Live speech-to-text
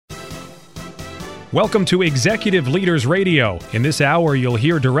Welcome to Executive Leaders Radio. In this hour, you'll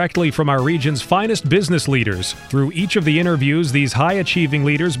hear directly from our region's finest business leaders. Through each of the interviews, these high-achieving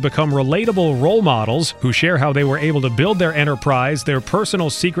leaders become relatable role models who share how they were able to build their enterprise, their personal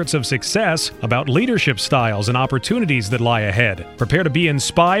secrets of success, about leadership styles and opportunities that lie ahead. Prepare to be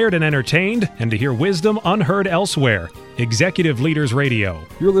inspired and entertained, and to hear wisdom unheard elsewhere. Executive Leaders Radio.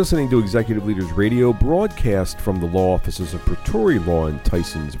 You're listening to Executive Leaders Radio, broadcast from the law offices of Pretori Law in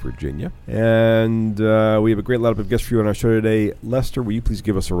Tysons, Virginia. And we have a great lineup of guests for you on our show today. Lester, will you please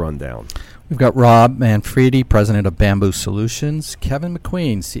give us a rundown? We've got Rob Manfredi, president of Bamboo Solutions, Kevin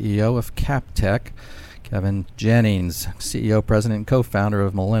McQueen, CEO of CapTech, Kevin Jennings, CEO, president, and co-founder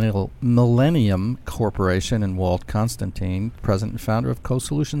of Millennium Corporation, and Walt Constantine, president and founder of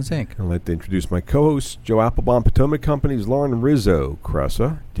Co-Solutions, Inc. I'd like to introduce my co-hosts, Joe Applebaum, Potomac Companies, Lauren Rizzo,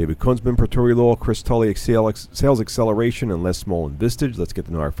 Cressa, David Kunzman, Pretori Law, Chris Tully, Sales Acceleration, and Les Small and Vistage. Let's get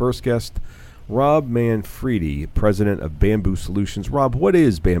to know our first guest, Rob Manfredi, president of Bamboo Solutions. Rob, what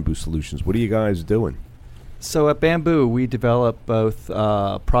is Bamboo Solutions? What are you guys doing? So at Bamboo, we develop both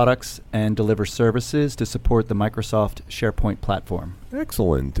products and deliver services to support the Microsoft SharePoint platform.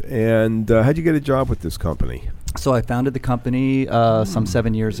 Excellent. And how'd you get a job with this company? So I founded the company some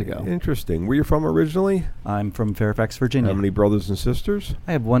 7 years ago. Interesting. Where you from originally? I'm from Fairfax, Virginia. How many brothers and sisters?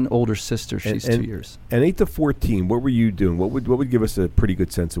 I have one older sister. She's 2 years. And 8 to 14, what were you doing? What would give us a pretty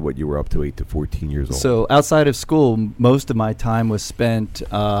good sense of what you were up to 8 to 14 years old? So outside of school, most of my time was spent in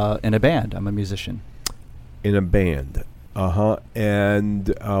a band. I'm a musician. In a band.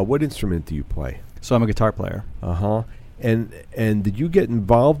 And what instrument do you play? So I'm a guitar player. And did you get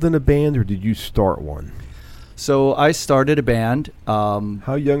involved in a band, or did you start one? So I started a band.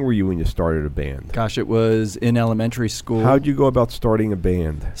 How young were you when you started a band? Gosh, it was in elementary school. How'd you go about starting a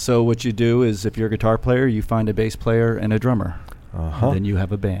band? So what you do is, if you're a guitar player, you find a bass player and a drummer. And then you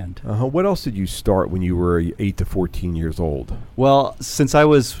have a band. What else did you start when you were 8 to 14 years old? Well, since I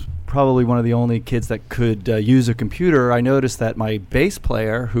was probably one of the only kids that could use a computer, I noticed that my bass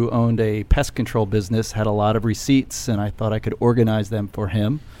player, who owned a pest control business, had a lot of receipts, and I thought I could organize them for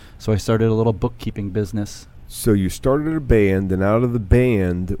him. So I started a little bookkeeping business. So you started a band, and out of the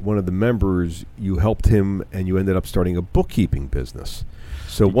band, one of the members, you helped him, and you ended up starting a bookkeeping business.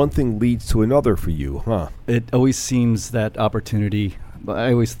 So one thing leads to another for you, huh? It always seems that opportunity, but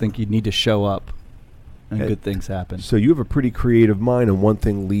I always think you need to show up, and good things happen. So you have a pretty creative mind, and one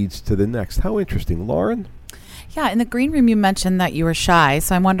thing leads to the next. How interesting. Lauren? Yeah, in the green room you mentioned that you were shy,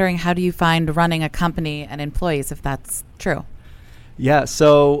 so I'm wondering, how do you find running a company and employees, if that's true? Yeah,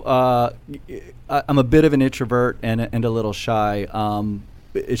 so I'm a bit of an introvert and a little shy.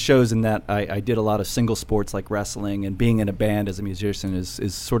 It shows in that I did a lot of single sports like wrestling, and being in a band as a musician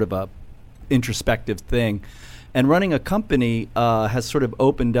is sort of a introspective thing. And running a company has sort of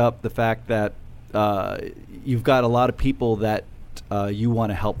opened up the fact that you've got a lot of people that you want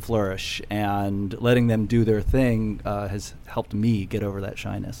to help flourish, and letting them do their thing has helped me get over that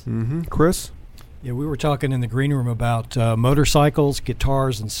shyness. Chris? Yeah, we were talking in the green room about motorcycles,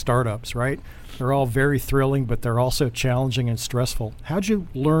 guitars, and startups, right? They're all very thrilling, but they're also challenging and stressful. How'd you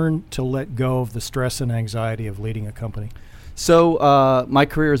learn to let go of the stress and anxiety of leading a company? So my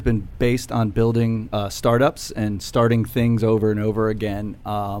career has been based on building startups and starting things over and over again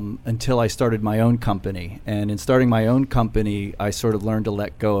until I started my own company. And in starting my own company, I sort of learned to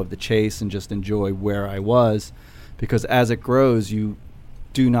let go of the chase and just enjoy where I was, because as it grows, you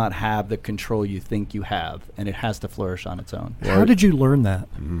do not have the control you think you have, and it has to flourish on its own. How did you learn that?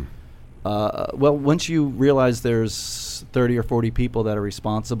 Well, once you realize there's 30 or 40 people that are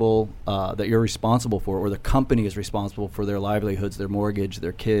responsible, that you're responsible for, or the company is responsible for their livelihoods, their mortgage,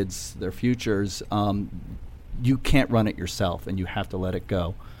 their kids, their futures, you can't run it yourself, and you have to let it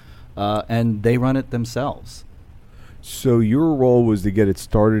go. And they run it themselves. So your role was to get it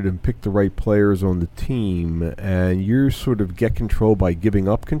started and pick the right players on the team, and you sort of get control by giving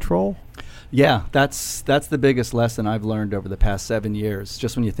up control? Yeah, that's the biggest lesson I've learned over the past 7 years.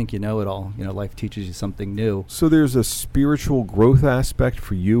 Just when you think you know it all, life teaches you something new. So there's a spiritual growth aspect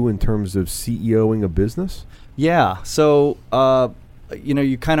for you in terms of CEOing a business? Yeah, so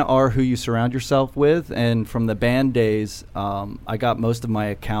you kind of are who you surround yourself with, and from the band days, I got most of my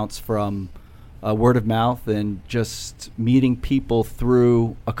accounts from word of mouth and just meeting people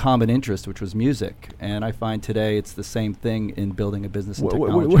through a common interest, which was music. And I find today it's the same thing in building a business in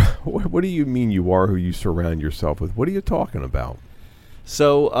technology. What do you mean you are who you surround yourself with? What are you talking about?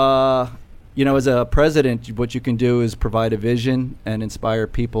 So, as a president, what you can do is provide a vision and inspire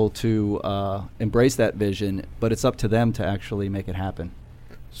people to embrace that vision, but it's up to them to actually make it happen.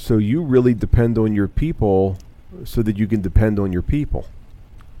 So you really depend on your people so that you can depend on your people.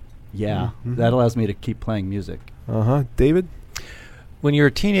 Yeah, Mhm. that allows me to keep playing music. David? When you're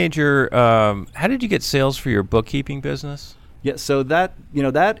a teenager, how did you get sales for your bookkeeping business? Yeah, so that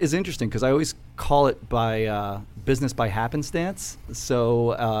is interesting because I always call it by business by happenstance.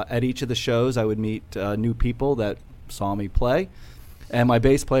 So at each of the shows, I would meet new people that saw me play, and my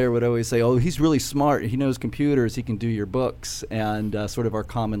bass player would always say, "Oh, he's really smart. He knows computers. He can do your books." And sort of our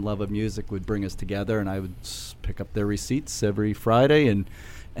common love of music would bring us together, and I would pick up their receipts every Friday and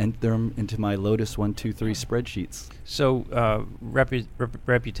enter them into my Lotus 123 spreadsheets. So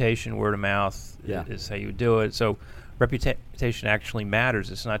reputation, word of mouth is how you do it. So reputation actually matters.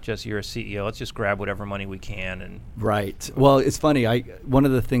 It's not just you're a CEO. Let's just grab whatever money we can. And Right. Well, it's funny. One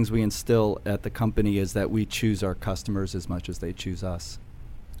of the things we instill at the company is that we choose our customers as much as they choose us.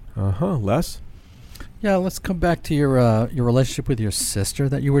 Les? Yeah, let's come back to your relationship with your sister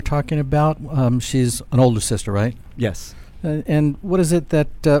that you were talking about. She's an older sister, right? Yes. And what is it that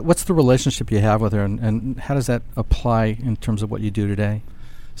what's the relationship you have with her, and how does that apply in terms of what you do today?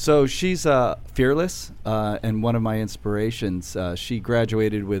 So she's fearless, and one of my inspirations. She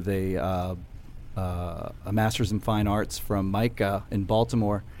graduated with a master's in fine arts from MICA in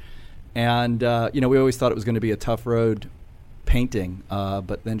Baltimore, and we always thought it was going to be a tough road painting,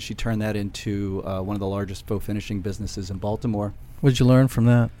 but then she turned that into one of the largest faux finishing businesses in Baltimore. What did you learn from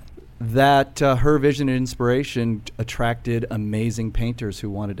that? That her vision and inspiration attracted amazing painters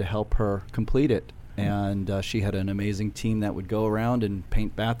who wanted to help her complete it. And she had an amazing team that would go around and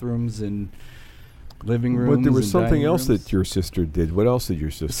paint bathrooms and living rooms. But there was and something dining else rooms. that your sister did. What else did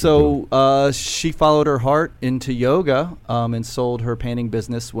your sister do? So she followed her heart into yoga and sold her painting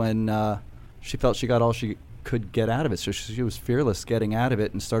business when she felt she got all she could get out of it. So she was fearless getting out of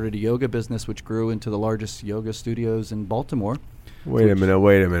it and started a yoga business which grew into the largest yoga studios in Baltimore. Wait a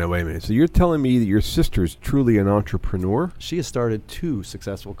minute. So you're telling me that your sister's truly an entrepreneur? She has started 2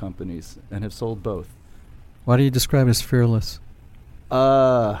 successful companies and have sold both. Why do you describe as fearless?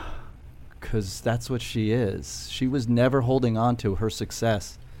 Because that's what she is. She was never holding on to her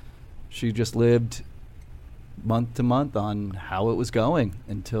success. She just lived month to month on how it was going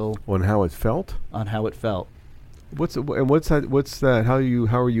until On how it felt? on how it felt. What's that? How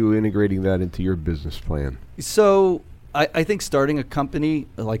are you integrating that into your business plan? So I think starting a company,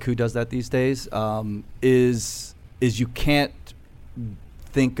 like who does that these days, is you can't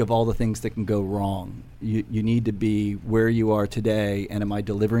think of all the things that can go wrong. You need to be where you are today, and am I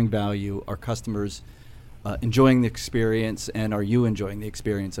delivering value? Are customers enjoying the experience, and are you enjoying the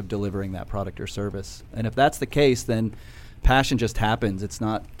experience of delivering that product or service? And if that's the case, then passion just happens. It's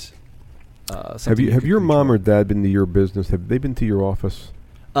not something Have your mom control. or dad been to your business? Have they been to your office?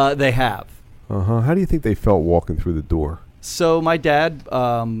 They have. How do you think they felt walking through the door? So my dad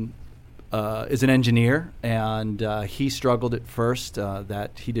is an engineer, and he struggled at first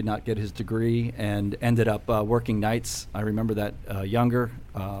that he did not get his degree and ended up working nights. I remember that younger,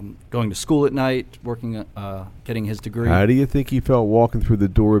 going to school at night, working, getting his degree. How do you think he felt walking through the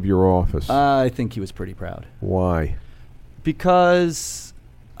door of your office? I think he was pretty proud. Why? Because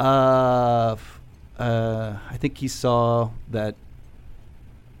I think he saw that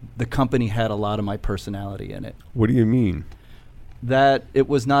the company had a lot of my personality in it. What do you mean? That it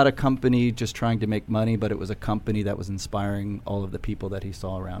was not a company just trying to make money, but it was a company that was inspiring all of the people that he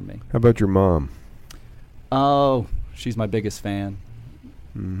saw around me. How about your mom? Oh, she's my biggest fan.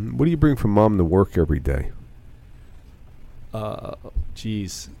 What do you bring from mom to work every day?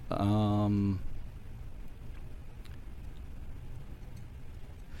 Geez.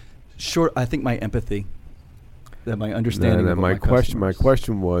 Sure, I think my empathy. That my understanding of my customers.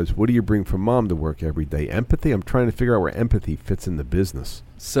 question was, what do you bring from mom to work every day? Empathy? I'm trying to figure out where empathy fits in the business.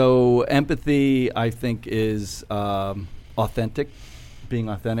 So empathy, I think, is authentic, being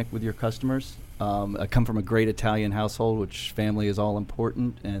authentic with your customers. I come from a great Italian household, which family is all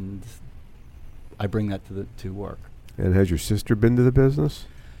important, and I bring that to work. And has your sister been to the business?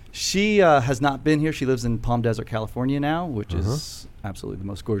 She has not been here. She lives in Palm Desert, California now, which is absolutely the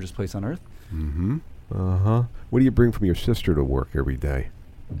most gorgeous place on earth. What do you bring from your sister to work every day?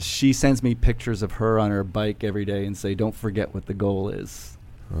 She sends me pictures of her on her bike every day and say, don't forget what the goal is.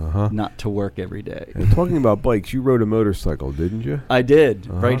 Not to work every day. And talking about bikes, you rode a motorcycle, didn't you? I did,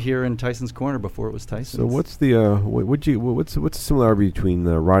 right here in Tyson's Corner before it was Tyson's. So what's the what's the similarity between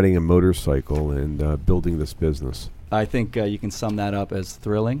riding a motorcycle and building this business? I think you can sum that up as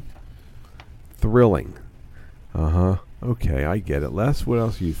thrilling. Thrilling. Okay, I get it. Les, what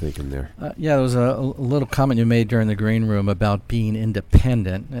else are you thinking there? Yeah, there was a little comment you made during the green room about being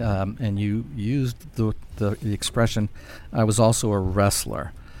independent, and you used the expression, I was also a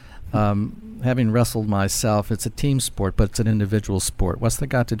wrestler. Having wrestled myself, it's a team sport, but it's an individual sport. What's that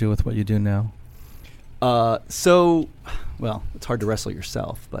got to do with what you do now? Well, it's hard to wrestle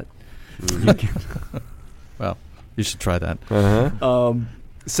yourself, but you can. Well, you should try that.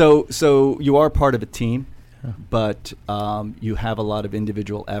 So you are part of a team, but you have a lot of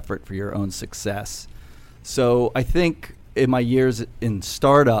individual effort for your own success. So I think in my years in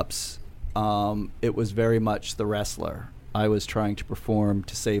startups, it was very much the wrestler. I was trying to perform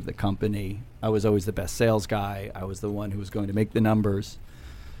to save the company. I was always the best sales guy. I was the one who was going to make the numbers.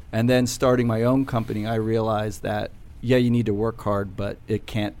 And then starting my own company, I realized that, yeah, you need to work hard, but it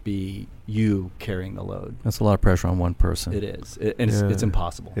can't be you carrying the load. That's a lot of pressure on one person. It is. It's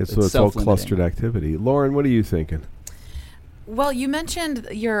impossible. It's all clustered activity. Lauren, what are you thinking? Well, you mentioned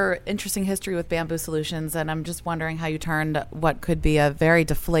your interesting history with Bamboo Solutions, and I'm just wondering how you turned what could be a very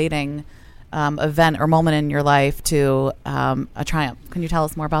deflating event or moment in your life to a triumph. Can you tell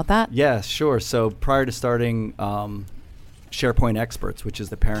us more about that? Yeah, sure. So prior to starting SharePoint Experts, which is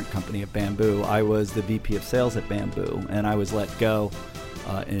the parent company of Bamboo, I was the VP of sales at Bamboo, and I was let go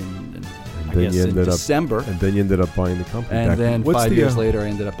in December. And then you ended up buying the company. And then 5 years later, I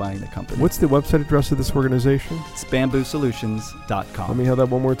ended up buying the company. What's the website address of this organization? It's BambooSolutions.com. Let me have that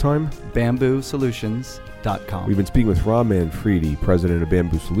one more time. BambooSolutions.com. We've been speaking with Rob Manfredi, president of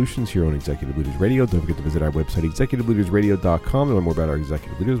Bamboo Solutions, here on Executive Leaders Radio. Don't forget to visit our website, executiveleadersradio.com, to learn more about our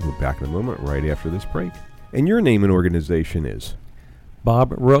executive leaders. We're back in a moment, right after this break. And your name and organization is?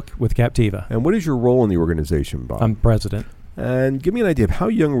 Bob Rook with Captiva. And what is your role in the organization, Bob? I'm president. And give me an idea of how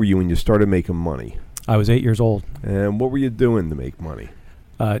young were you when you started making money? I was 8 years old. And what were you doing to make money?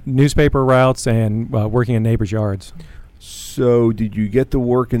 Newspaper routes and working in neighbors' yards. So did you get to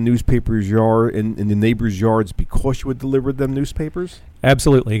work in newspapers' yard in the neighbors' yards because you would deliver them newspapers?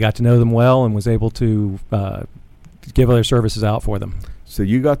 Absolutely. Got to know them well and was able to give other services out for them. So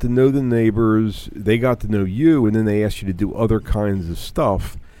you got to know the neighbors, they got to know you, and then they asked you to do other kinds of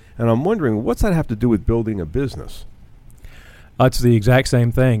stuff. And I'm wondering, what's that have to do with building a business? It's the exact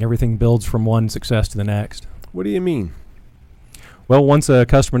same thing. Everything builds from one success to the next. What do you mean? Well, once a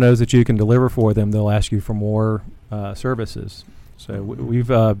customer knows that you can deliver for them, they'll ask you for more services. So we've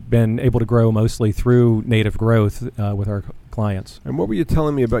been able to grow mostly through native growth with our clients. And what were you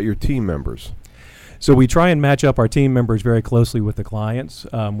telling me about your team members? So we try and match up our team members very closely with the clients.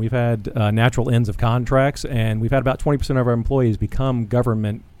 We've had natural ends of contracts, and we've had about 20% of our employees become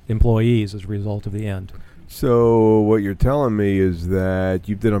government employees as a result of the end. So what you're telling me is that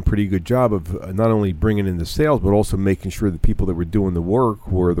you've done a pretty good job of not only bringing in the sales, but also making sure the people that were doing the work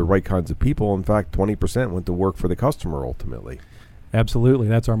were the right kinds of people. In fact, 20% went to work for the customer ultimately. Absolutely.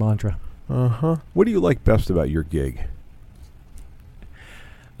 That's our mantra. Uh-huh. What do you like best about your gig?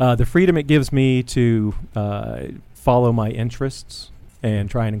 The freedom it gives me to follow my interests and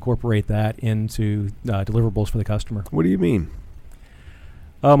try and incorporate that into deliverables for the customer. What do you mean?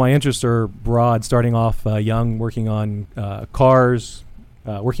 My interests are broad, starting off young, working on cars,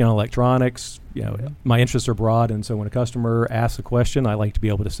 working on electronics. My interests are broad, and so when a customer asks a question, I like to be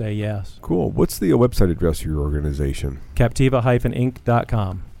able to say yes. Cool. What's the website address of your organization?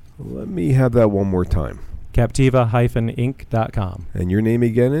 Captiva-Inc.com. Let me have that one more time. Captiva-Inc.com. And your name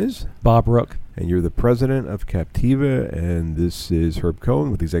again is? Bob Rook. And you're the president of Captiva, and this is Herb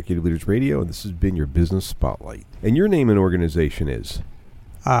Cohen with Executive Leaders Radio, and this has been your Business Spotlight. And your name and organization is?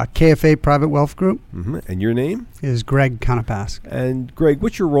 KFA Private Wealth Group. Mm-hmm. And your name? Is Greg Konopask. And Greg,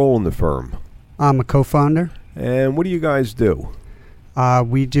 what's your role in the firm? I'm a co-founder. And what do you guys do?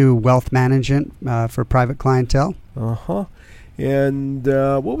 We do wealth management for private clientele. Uh-huh. And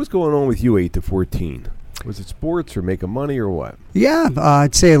what was going on with you 8 to 14? Was it sports or making money or what? Yeah,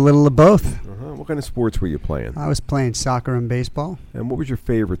 I'd say a little of both. Uh-huh. What kind of sports were you playing? I was playing soccer and baseball. And what was your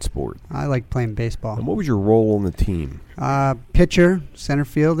favorite sport? I like playing baseball. And what was your role on the team? Pitcher, center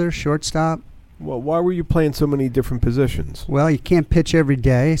fielder, shortstop. Well, why were you playing so many different positions? Well, you can't pitch every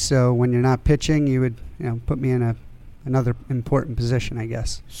day, so when you're not pitching, you would put me in another important position, I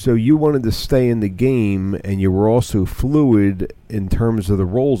guess. So you wanted to stay in the game, and you were also fluid in terms of the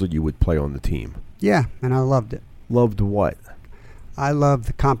roles that you would play on the team. Yeah, and I loved it. Loved what? I loved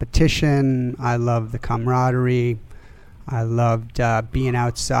the competition. I loved the camaraderie. I loved being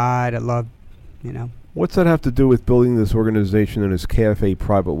outside. I loved, What's that have to do with building this organization known as KFA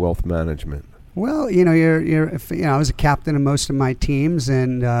Private Wealth Management? Well, I was a captain of most of my teams,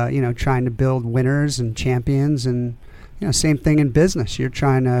 and trying to build winners and champions, and same thing in business. You're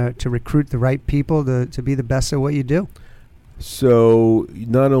trying to recruit the right people to be the best at what you do. So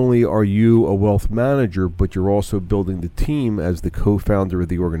not only are you a wealth manager, but you're also building the team as the co-founder of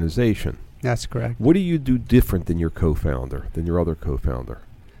the organization. That's correct. What do you do different than your co-founder, than your other co-founder?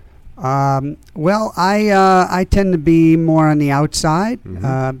 Well, I tend to be more on the outside.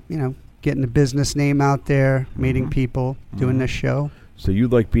 Mm-hmm. Getting the business name out there, meeting Mm-hmm. people, doing this show. So you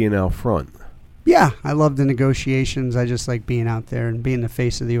like being out front? Yeah, I love the negotiations. I just like being out there and being the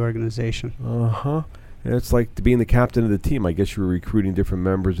face of the organization. Uh-huh. And it's like being the captain of the team. I guess you were recruiting different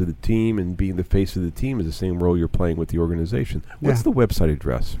members of the team, and being the face of the team is the same role you're playing with the organization. What's Yeah. the website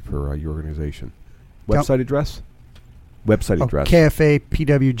address for your organization? Tell- Website address? Website address.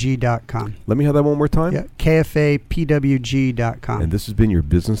 KFAPWG.com. Let me have that one more time. Yeah, KFAPWG.com. And this has been your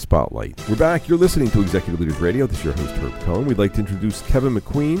Business Spotlight. We're back. You're listening to Executive Leaders Radio. This is your host, Herb Cohen. We'd like to introduce Kevin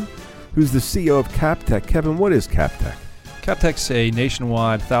McQueen, who's the CEO of CapTech. Kevin, what is CapTech? CapTech's a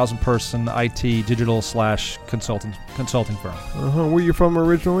nationwide 1,000-person IT digital/consulting firm. Where are you from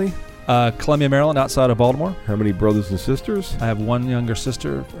originally? Columbia, Maryland, outside of Baltimore. How many brothers and sisters? I have one younger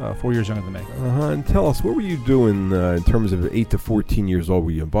sister, 4 years younger than me. And tell us, what were you doing in terms of 8 to 14 years old?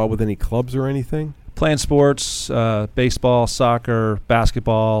 Were you involved with any clubs or anything? Playing sports, baseball, soccer,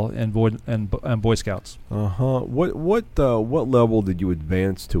 basketball, and Boy Scouts. What level did you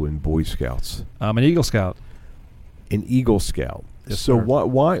advance to in Boy Scouts? I'm an Eagle Scout. An Eagle Scout. Yes, so sir.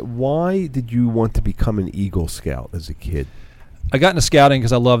 why did you want to become an Eagle Scout as a kid? I got into scouting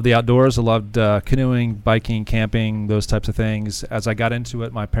because I loved the outdoors. I loved canoeing, biking, camping, those types of things. As I got into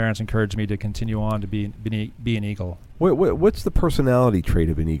it, my parents encouraged me to continue on to be an Eagle. What's the personality trait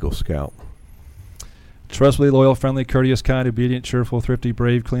of an Eagle Scout? Trustworthy, loyal, friendly, courteous, kind, obedient, cheerful, thrifty,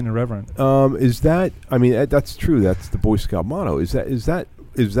 brave, clean, and reverent. That's true. That's the Boy Scout motto. Is that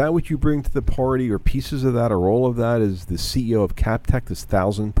what you bring to the party, or pieces of that, or all of that, as the CEO of CapTech, this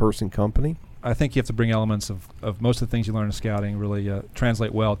 1,000-person company? I think you have to bring elements of most of the things you learn in scouting really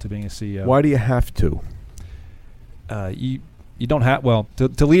translate well to being a CEO. Why do you have to? You don't have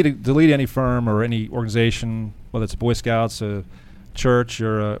to lead any firm or any organization, whether it's Boy Scouts, a church,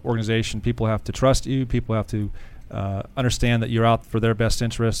 or an organization. People have to trust you. People have to understand that you're out for their best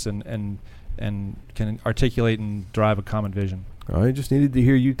interests and can articulate and drive a common vision. I just needed to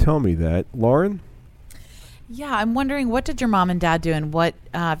hear you tell me that, Lauren. Yeah, I'm wondering, what did your mom and dad do, and what,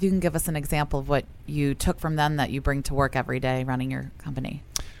 if you can give us an example of what you took from them that you bring to work every day running your company?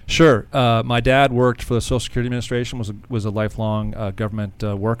 Sure. My dad worked for the Social Security Administration, was a lifelong government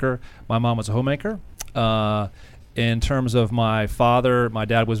worker. My mom was a homemaker. In terms of my father, my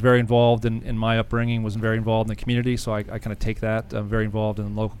dad was very involved in my upbringing, was very involved in the community, so I kind of take that. Very involved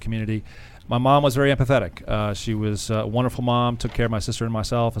in the local community. My mom was very empathetic. She was a wonderful mom, took care of my sister and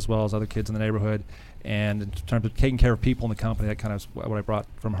myself, as well as other kids in the neighborhood. And in terms of taking care of people in the company, that kind of is what I brought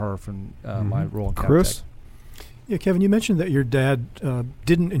from her, from my role in CapTech. Chris? Yeah, Kevin, you mentioned that your dad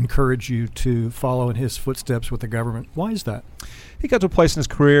didn't encourage you to follow in his footsteps with the government. Why is that? He got to a place in his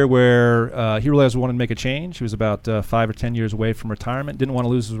career where he realized he wanted to make a change. He was about 5 or 10 years away from retirement, didn't want to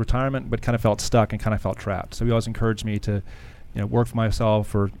lose his retirement, but kind of felt stuck and kind of felt trapped. So he always encouraged me to work for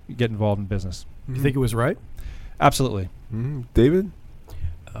myself or get involved in business. You think it was right? Absolutely. David?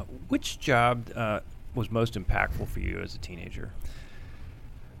 Which job was most impactful for you as a teenager?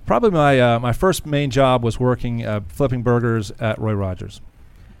 Probably my first main job was working flipping burgers at Roy Rogers.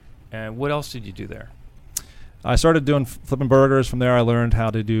 And what else did you do there? I started doing flipping burgers. From there, I learned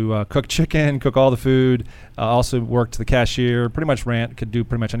how to do cook chicken, cook all the food. Also worked the cashier. Pretty much could do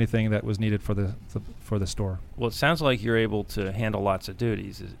pretty much anything that was needed for the store. Well, it sounds like you're able to handle lots of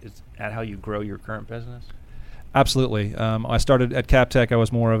duties. Is that how you grow your current business? Absolutely. I started at CapTech. I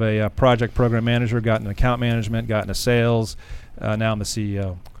was more of a project program manager, got into account management, got into sales. Now I'm the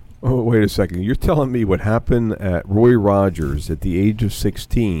CEO. Oh, wait a second. You're telling me what happened at Roy Rogers at the age of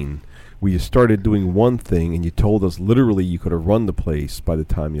 16, where you started doing one thing and you told us literally you could have run the place by the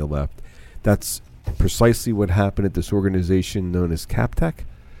time you left. That's precisely what happened at this organization known as CapTech?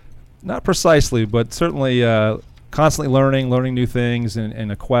 Not precisely, but certainly constantly learning new things,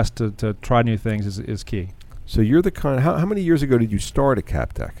 and a quest to try new things is key. So you're the kind of, how many years ago did you start at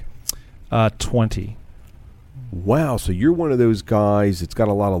CapTech? 20. Wow, so you're one of those guys that's got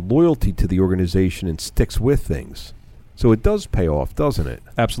a lot of loyalty to the organization and sticks with things. So it does pay off, doesn't it?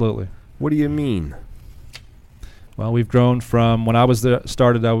 Absolutely. What do you mean? Well, we've grown from when I was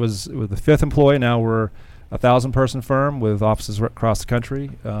started, I was with the 5th employee. Now we're a 1,000-person firm with offices across the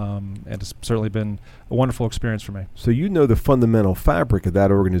country, and it's certainly been a wonderful experience for me. So you know the fundamental fabric of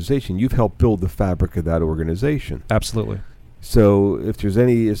that organization. You've helped build the fabric of that organization. Absolutely. So if there's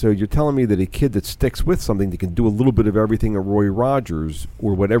so you're telling me that a kid that sticks with something, that can do a little bit of everything at Roy Rogers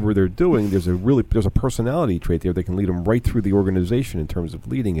or whatever they're doing, there's a personality trait there that can lead them right through the organization in terms of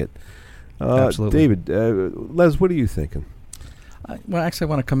leading it. Absolutely. David, Les, what are you thinking? Well, actually, I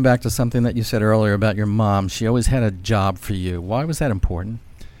want to come back to something that you said earlier about your mom. She always had a job for you. Why was that important?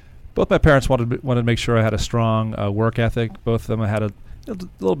 Both my parents wanted to make sure I had a strong work ethic. Both of them had a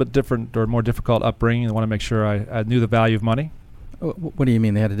little bit different or more difficult upbringing. They want to make sure I knew the value of money. What do you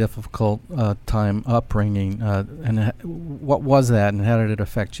mean they had a difficult time upbringing? What was that, and how did it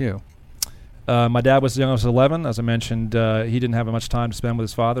affect you? My dad was the youngest of 11. As I mentioned, he didn't have much time to spend with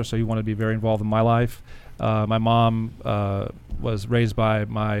his father, so he wanted to be very involved in my life. My mom was raised by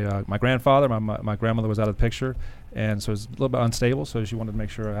my grandfather. My grandmother was out of the picture, and so it was a little bit unstable, so she wanted to make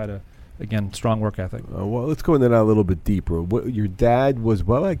sure I had a strong work ethic. Well, let's go into that a little bit deeper. Your dad was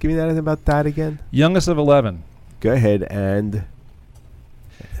what? Give me that about that again. Youngest of 11. Go ahead. And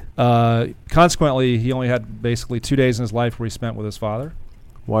consequently, he only had basically 2 days in his life where he spent with his father.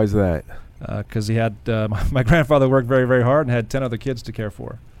 Why is that? Because he had my grandfather worked very, very hard and had 10 other kids to care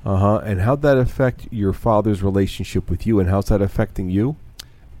for. And how'd that affect your father's relationship with you, and how's that affecting you?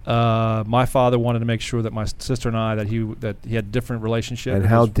 My father wanted to make sure that my sister and I that he had a different relationship. And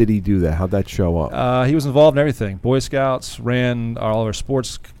how did he do that? How'd that show up? He was involved in everything. Boy Scouts, ran all our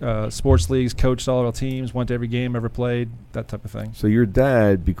sports leagues, coached all of our teams, went to every game ever played, that type of thing. So your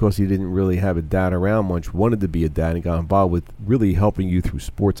dad, because he didn't really have a dad around much, wanted to be a dad and got involved with really helping you through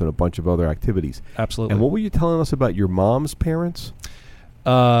sports and a bunch of other activities. Absolutely. And what were you telling us about your mom's parents?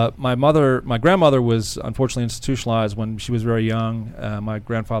 My grandmother was unfortunately institutionalized when she was very young. My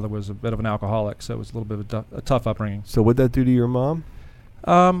grandfather was a bit of an alcoholic, so it was a little bit of a tough upbringing. So what'd that do to your mom?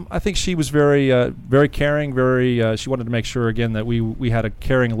 I think she was very caring, she wanted to make sure, again, that we had a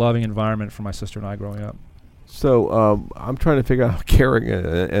caring, loving environment for my sister and I growing up. So I'm trying to figure out how caring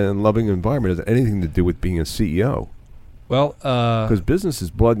and loving environment has anything to do with being a CEO. Well, because business is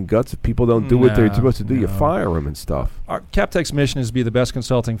blood and guts. If people don't do what they're supposed to do, you fire them and stuff. Our CapTech's mission is to be the best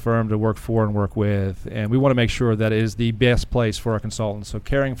consulting firm to work for and work with, and we want to make sure that it is the best place for our consultants. So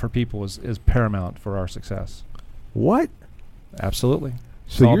caring for people is paramount for our success. What? Absolutely.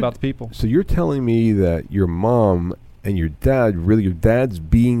 It's all about the people. So you're telling me that your mom and your dad, really your dad's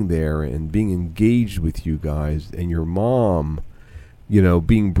being there and being engaged with you guys, and your mom,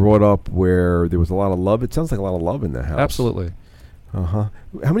 being brought up where there was a lot of love. It sounds like a lot of love in the house. Absolutely. How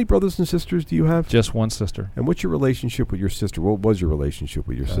many brothers and sisters do you have? Just one sister. And what's your relationship with your sister? What was your relationship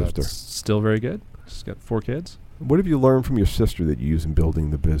with your sister? It's still very good. She's got 4 kids. What have you learned from your sister that you use in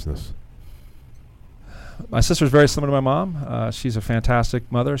building the business? My sister's very similar to my mom. She's a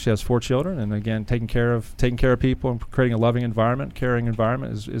fantastic mother. She has 4 children, and again, taking care of people and creating a loving environment, caring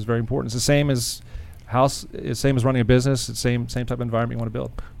environment is very important. It's the same as running a business. It's the same type of environment you want to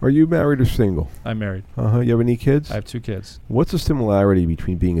build. Are you married or single? I'm married. You have any kids? I have 2 kids. What's the similarity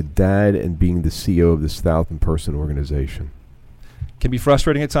between being a dad and being the CEO of this 1,000-person organization? Can be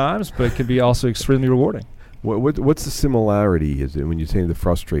frustrating at times, but it can be also extremely rewarding. What's the similarity? Is it when you're saying the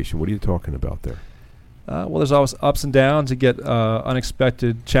frustration? What are you talking about there? Well, there's always ups and downs. You get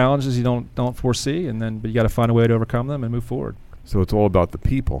unexpected challenges you don't foresee, but you got to find a way to overcome them and move forward. So it's all about the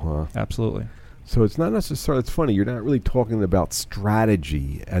people, huh? Absolutely. So it's not necessarily, it's funny, you're not really talking about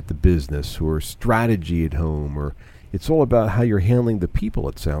strategy at the business or strategy at home, or it's all about how you're handling the people,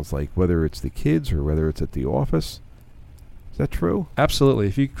 it sounds like, whether it's the kids or whether it's at the office. Is that true? Absolutely.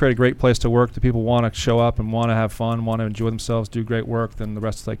 If you create a great place to work, the people want to show up and want to have fun, want to enjoy themselves, do great work, then the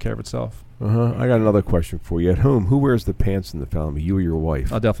rest will take care of itself. I got another question for you. At home, who wears the pants in the family, you or your wife?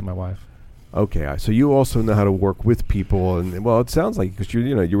 Definitely my wife. Okay, so you also know how to work with people, and well, it sounds like because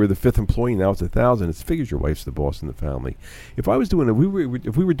you were the 5th employee, now it's 1,000. It figures your wife's the boss in the family. If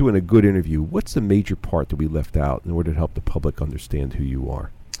we were doing a good interview, what's the major part that we left out in order to help the public understand who you are?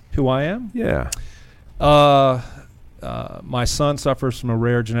 Who I am? Yeah. My son suffers from a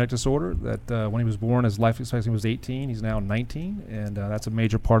rare genetic disorder that when he was born, his life expectancy was 18. He's now 19, and that's a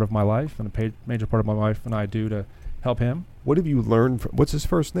major part of my life, and a major part of my wife and I do to help him. What have you learned what's his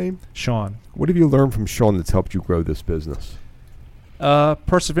first name? Sean. What have you learned from Sean that's helped you grow this business?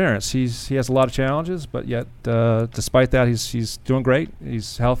 Perseverance. He has a lot of challenges, but yet despite that, he's doing great.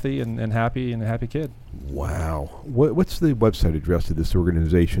 He's healthy and happy, and a happy kid. Wow. What's the website address of this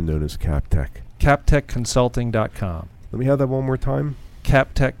organization known as CapTech? CapTechConsulting.com. Let me have that one more time.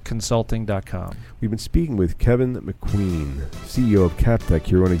 CapTechConsulting.com. We've been speaking with Kevin McQueen, CEO of CapTech,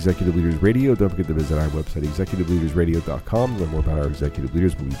 here on Executive Leaders Radio. Don't forget to visit our website, executiveleadersradio.com. Learn more about our executive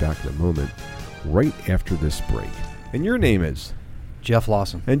leaders. We'll be back in a moment, right after this break. And your name is? Jeff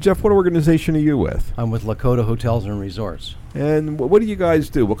Lawson. And Jeff, what organization are you with? I'm with Lakota Hotels and Resorts. And what do you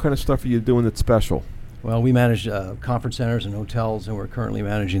guys do? What kind of stuff are you doing that's special? Well, we manage conference centers and hotels, and we're currently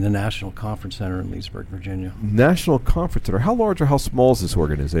managing the National Conference Center in Leesburg, Virginia. National Conference Center. How large or how small is this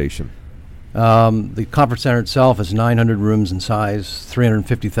organization? The conference center itself is 900 rooms in size,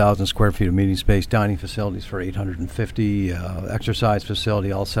 350,000 square feet of meeting space, dining facilities for 850, exercise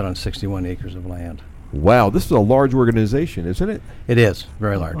facility, all set on 61 acres of land. Wow, this is a large organization, isn't it? It is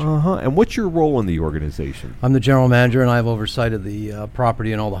very large. And what's your role in the organization? I'm the general manager, and I have oversight of the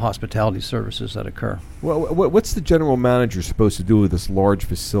property and all the hospitality services that occur. Well, what's the general manager supposed to do with this large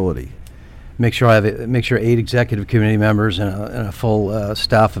facility? Make sure 8 executive committee members and a full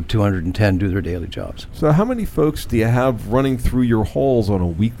staff of 210 do their daily jobs. So how many folks do you have running through your halls on a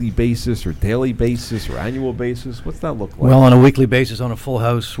weekly basis or daily basis or annual basis? What's that look like? Well, on a weekly basis, on a full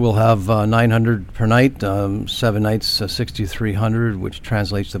house, we'll have 900 per night, 7 nights, 6,300, which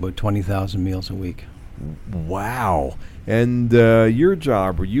translates to about 20,000 meals a week. Wow. And your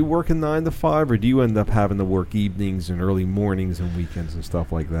job, are you working 9 to 5, or do you end up having to work evenings and early mornings and weekends and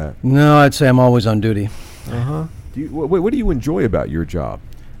stuff like that? No, I'd say I'm always on duty. What do you enjoy about your job?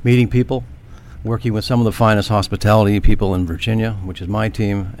 Meeting people, working with some of the finest hospitality people in Virginia, which is my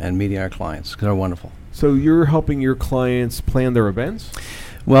team, and meeting our clients, because they're wonderful. So you're helping your clients plan their events?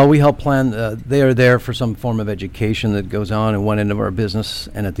 Well, we help plan. They are there for some form of education that goes on at one end of our business,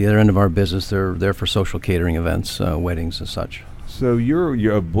 and at the other end of our business, they're there for social catering events, weddings and such. So you're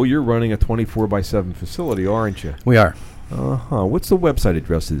running a 24/7 facility, aren't you? We are. What's the website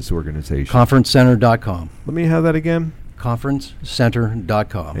address of this organization? Conferencecenter.com. Let me have that again.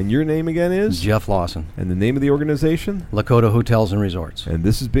 Conferencecenter.com. And your name again is? Jeff Lawson. And the name of the organization? Lakota Hotels and Resorts. And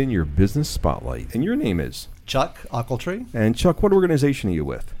this has been your Business Spotlight. And your name is? Chuck Ochiltree. And Chuck, what organization are you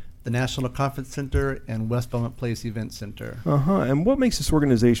with? The National Conference Center and West Belmont Place Event Center. And what makes this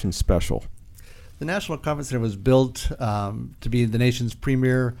organization special? The National Conference Center was built to be the nation's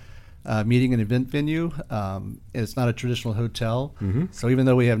premier meeting and event venue. It's not a traditional hotel. So even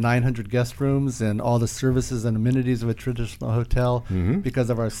though we have 900 guest rooms and all the services and amenities of a traditional hotel, because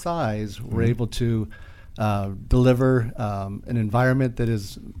of our size, we're able to deliver an environment that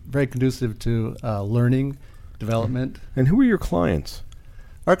is very conducive to learning, development. And who are your clients?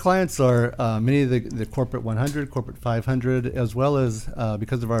 Our clients are many of the corporate 100, corporate 500, as well as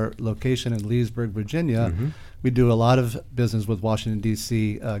because of our location in Leesburg, Virginia, we do a lot of business with Washington,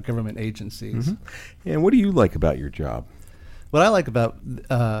 D.C. Government agencies. And what do you like about your job? What I like about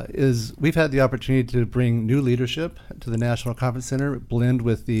is we've had the opportunity to bring new leadership to the National Conference Center, blend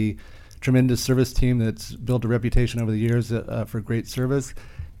with the tremendous service team that's built a reputation over the years for great service.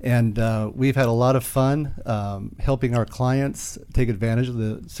 And we've had a lot of fun helping our clients take advantage of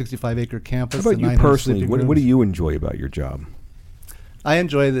the 65-acre campus. How about you personally? What do you enjoy about your job? I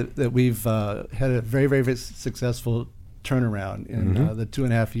enjoy that we've had a very, very, very successful turnaround in the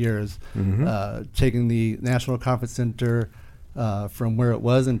 2.5 years, taking the National Conference Center from where it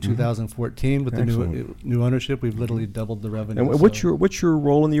was in 2014 with the new ownership. We've literally doubled the revenue. And what's your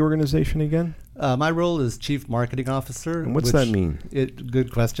role in the organization again? My role is Chief Marketing Officer. And what's that mean?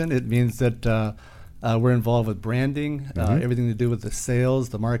 Good question. It means that we're involved with branding, everything to do with the sales,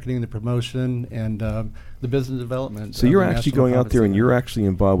 the marketing, the promotion, and the business development. So you're actually going out there and you're actually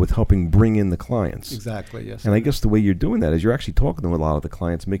involved with helping bring in the clients. Exactly, yes. And I guess the way you're doing that is you're actually talking to a lot of the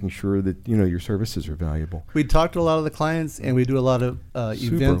clients, making sure that your services are valuable. We talk to a lot of the clients, and we do a lot of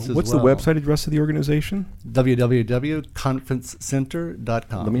events as What's well. the website address of the organization?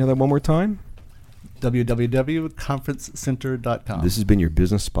 www.conferencecenter.com. Let me have that one more time. www.conferencecenter.com. This has been your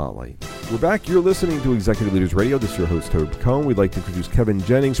Business Spotlight. We're back. You're listening to Executive Leaders Radio. This is your host, Toby Cohn. We'd like to introduce Kevin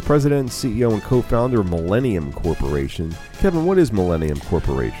Jennings, President, CEO, and co-founder of Millennium Corporation. Kevin, what is Millennium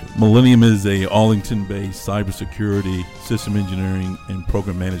Corporation? Millennium is a Arlington-based cybersecurity, system engineering, and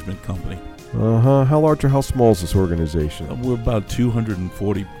program management company. How large or how small is this organization? We're about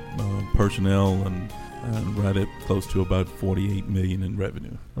 240 personnel and right at close to about $48 million in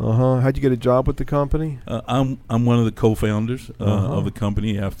revenue. How'd you get a job with the company? I'm one of the co-founders of the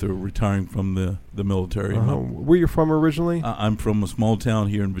company after retiring from the military. Where you from originally? I'm from a small town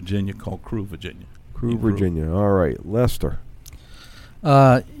here in Virginia called Crewe, Virginia. Crewe, Virginia. All right, Lester.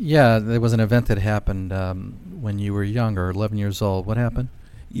 Yeah, there was an event that happened when you were younger, 11 years old. What happened?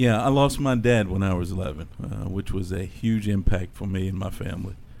 Yeah, I lost my dad when I was 11, which was a huge impact for me and my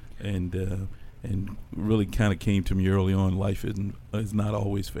family, and really kind of came to me early on. Life is not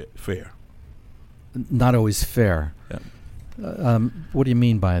always fair. Not always fair. Yeah. What do you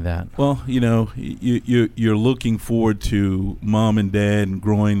mean by that? Well, you're looking forward to mom and dad and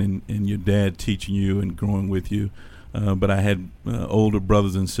growing, and your dad teaching you and growing with you. But I had older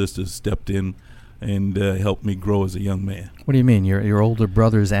brothers and sisters stepped in and helped me grow as a young man. What do you mean? Your older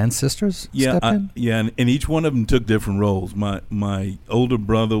brothers and sisters stepped in? Yeah, and each one of them took different roles. My older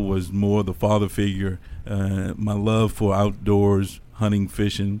brother was more the father figure. My love for outdoors, hunting,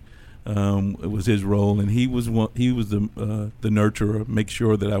 fishing. It was his role, and he was the nurturer, make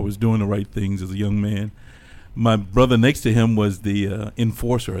sure that I was doing the right things as a young man. My brother next to him was the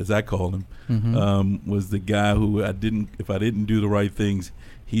enforcer, as I call him. Was the guy who if I didn't do the right things,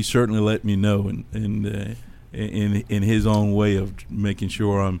 he certainly let me know, and in his own way of making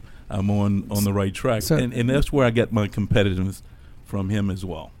sure I'm on the right track. So and that's where I got my competitiveness from him as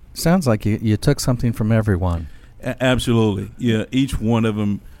well. Sounds like you took something from everyone. Absolutely. Yeah, each one of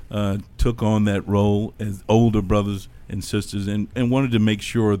them took on that role as older brothers and sisters and wanted to make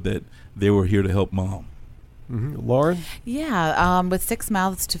sure that they were here to help Mom. Lauren? Yeah, with 6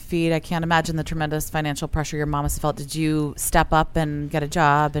 mouths to feed, I can't imagine the tremendous financial pressure your mom must have felt. Did you step up and get a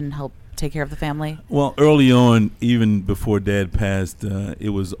job and help take care of the family? Well, early on, even before Dad passed, it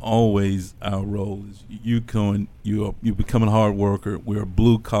was always our role. You become a hard worker. We're a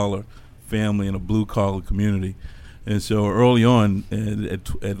blue-collar family in a blue-collar community. And so early on, at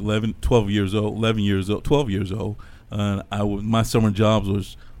 12 years old, my summer jobs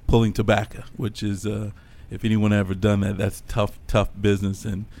was pulling tobacco, which is, if anyone ever done that, that's tough business,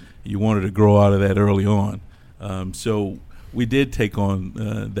 and you wanted to grow out of that early on. So we did take on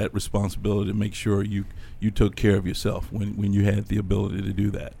that responsibility to make sure you took care of yourself when you had the ability to do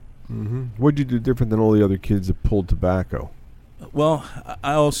that. What did you do different than all the other kids that pulled tobacco? Well,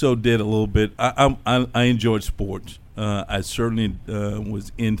 I also did a little bit. I enjoyed sports. I certainly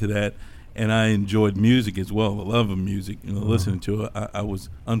was into that, and I enjoyed music as well. The love of music, listening to it. I was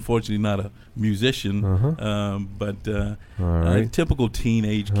unfortunately not a musician, but a typical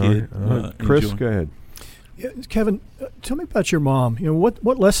teenage kid. Chris, go ahead. Yeah, Kevin, tell me about your mom.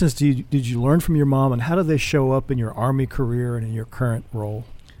 What lessons did you learn from your mom, and how do they show up in your Army career and in your current role?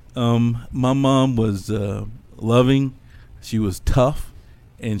 My mom was loving. She was tough,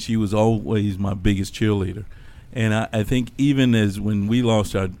 and she was always my biggest cheerleader. And I think even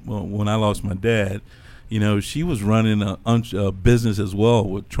when I lost my dad, she was running a business as well,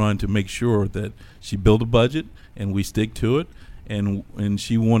 with trying to make sure that she built a budget and we stick to it, and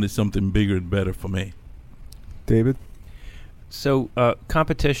she wanted something bigger and better for me. David? So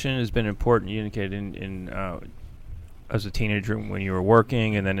competition has been important. You indicated in as a teenager when you were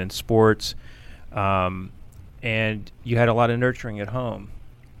working, and then in sports, and you had a lot of nurturing at home.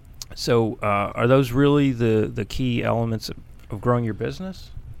 So are those really the key elements of growing your business?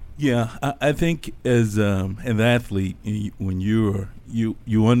 Yeah, I think as an athlete, when you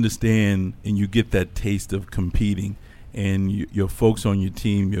understand and you get that taste of competing, and your folks on your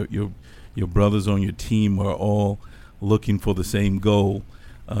team, your brothers on your team are all looking for the same goal,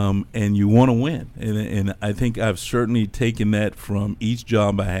 and you want to win. And I think I've certainly taken that from each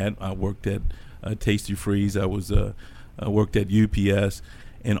job I had. I worked at Tasty Freeze. I worked at UPS.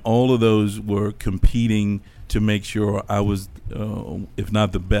 And all of those were competing to make sure I was, if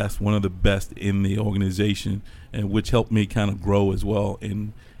not the best, one of the best in the organization, and which helped me kind of grow as well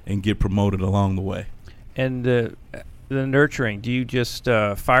and get promoted along the way. And the nurturing, do you just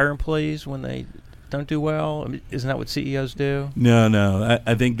fire employees when they don't do well? I mean, isn't that what CEOs do? No.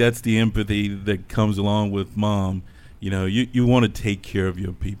 I think that's the empathy that comes along with Mom. You want to take care of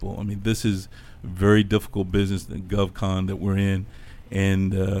your people. I mean, this is a very difficult business, the GovCon that we're in.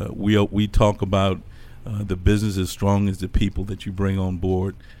 And we talk about the business as strong as the people that you bring on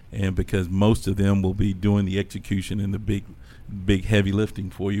board, and because most of them will be doing the execution and the big heavy lifting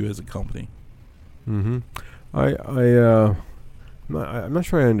for you as a company. I'm not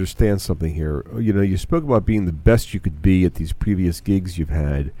sure I understand something here. You spoke about being the best you could be at these previous gigs you've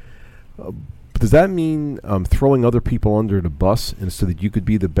had. Does that mean throwing other people under the bus and so that you could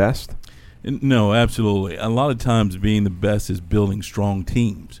be the best? No, absolutely. A lot of times being the best is building strong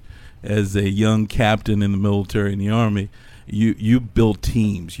teams. As a young captain in the military and the Army, you build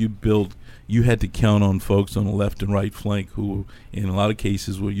teams. You had to count on folks on the left and right flank who, in a lot of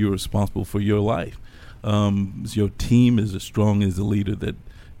cases, you're responsible for your life. So your team is as strong as the leader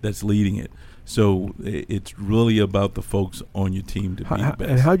that's leading it. So it's really about the folks on your team to be the best.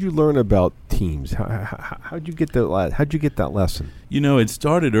 And how'd you learn about teams? How'd you get that? How'd you get that lesson? It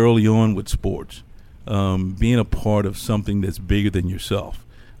started early on with sports, being a part of something that's bigger than yourself,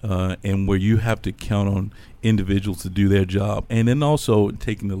 and where you have to count on individuals to do their job, and then also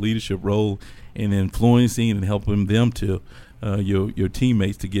taking the leadership role and influencing and helping them to your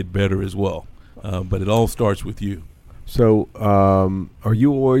teammates to get better as well. But it all starts with you. So, are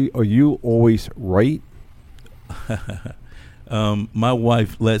you always right? My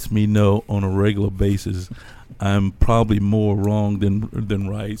wife lets me know on a regular basis I'm probably more wrong than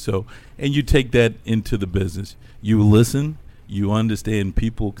right. So, and you take that into the business. You listen, You understand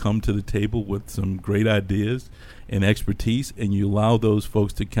people come to the table with some great ideas and expertise, and you allow those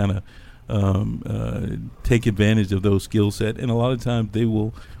folks to kind of take advantage of those skill set. And a lot of times they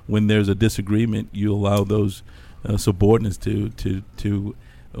will, when there's a disagreement, you allow those subordinates to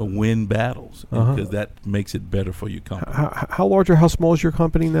win battles, because that makes it better for your company. How large or how small is your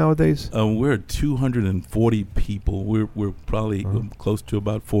company nowadays? We're 240 people. We're probably close to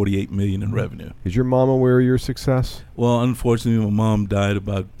about 48 million in revenue. Is your mom aware of your success? Well, unfortunately, my mom died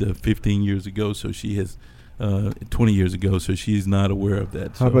about 15 years ago, so she has 20 years ago, so she's not aware of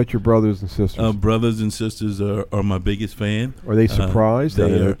that. How about your brothers and sisters? Brothers and sisters are my biggest fan. Are they surprised?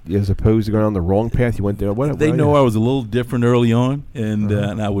 As opposed to going on the wrong path, you went there. They know I was a little different early on, and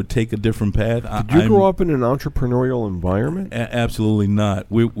I would take a different path. Did you grow up in an entrepreneurial environment? Absolutely not.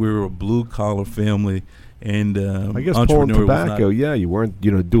 We're a blue-collar family. And I guess pulling tobacco, you weren't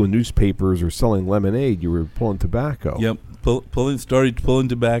doing newspapers or selling lemonade. You were pulling tobacco. Yep, started pulling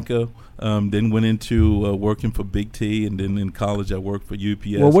tobacco. Then went into working for Big T, and then in college I worked for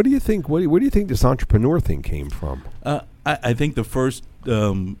UPS. Well, what do you think? Where do you think this entrepreneur thing came from? I think the first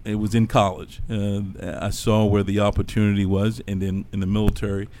it was in college. I saw where the opportunity was, and then in the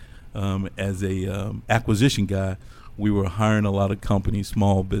military, as a acquisition guy, we were hiring a lot of companies,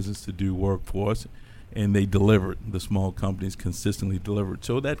 small business, to do work for us, and they delivered. The small companies consistently delivered.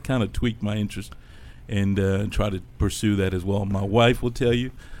 So that kind of tweaked my interest, and try to pursue that as well. My wife will tell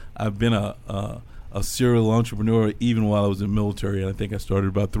you, I've been a serial entrepreneur even while I was in the military, and I think I started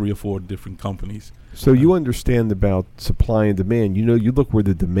about 3 or 4 different companies. So you understand about supply and demand. You look where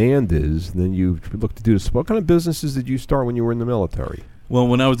the demand is, and then you look to do this. What kind of businesses did you start when you were in the military? Well,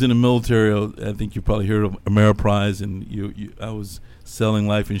 when I was in the military, I think you probably heard of Ameriprise, and I was selling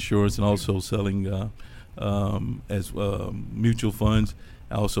life insurance and also selling mutual funds.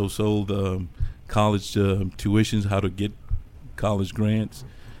 I also sold college tuitions, how to get college grants.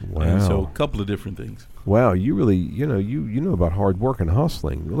 Wow. And so a couple of different things. Wow, you really, you know about hard work and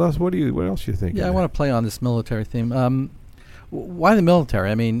hustling. Les, what else you think? Yeah, I want to play on this military theme. Why the military?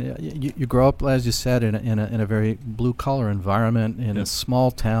 I mean, you grow up, as you said, in a very blue collar environment in a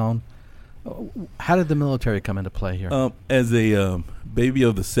small town. How did the military come into play here? As a baby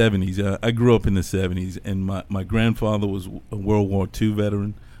of the 70s, I grew up in the 70s, and my grandfather was a World War II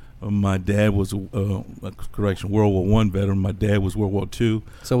veteran. My dad was World War I veteran. My dad was World War II.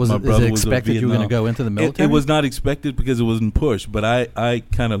 So is it expected you were going to go into the military? It was not expected because it wasn't pushed, but I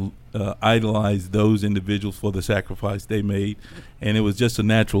kind of idolized those individuals for the sacrifice they made, and it was just a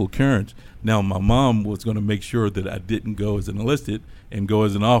natural occurrence. Now, my mom was going to make sure that I didn't go as an enlisted and go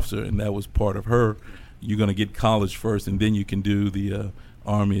as an officer, and that was part of her. You're going to get college first, and then you can do the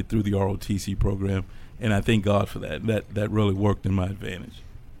Army through the ROTC program, and I thank God for that. That really worked in my advantage.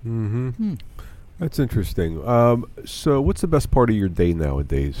 Mm-hmm. That's interesting. So what's the best part of your day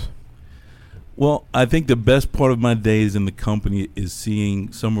nowadays? Well, I think the best part of my days in the company is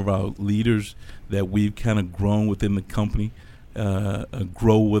seeing some of our leaders that we've kind of grown within the company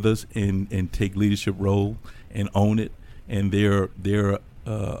grow with us and take leadership role and own it, and they are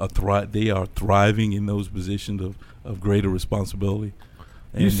thriving in those positions of greater responsibility.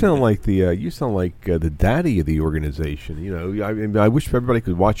 You sound like the daddy of the organization. I wish everybody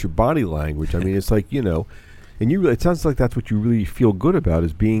could watch your body language. I mean, it's like, and it sounds like that's what you really feel good about,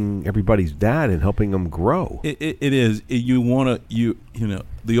 is being everybody's dad and helping them grow. It is. The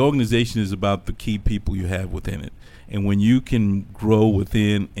organization is about the key people you have within it, and when you can grow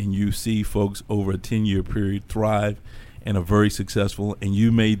within and you see folks over a 10-year period thrive and are very successful, and you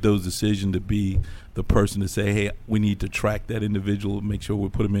made those decisions to be the person to say, hey, we need to track that individual, make sure we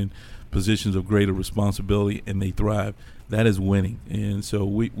put them in positions of greater responsibility and they thrive. That is winning. And so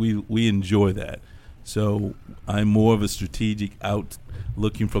we enjoy that. So I'm more of a strategic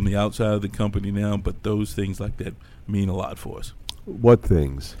looking from the outside of the company now, but those things like that mean a lot for us. What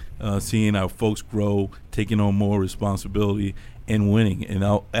things? Seeing our folks grow, taking on more responsibility, and winning, and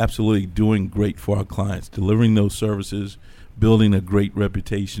absolutely doing great for our clients, delivering those services, building a great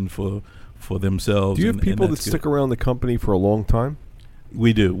reputation for themselves. Do you have people that stick around the company for a long time?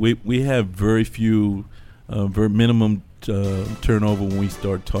 We do. We have very few, very minimum turnover when we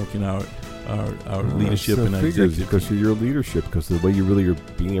start talking our leadership and our executive. Because of your leadership, because of the way you really are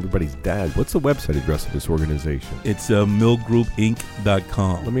being everybody's dad. What's the website address of this organization? It's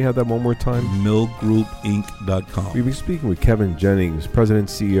millgroupinc.com. Let me have that one more time. millgroupinc.com. We'll be speaking with Kevin Jennings, President,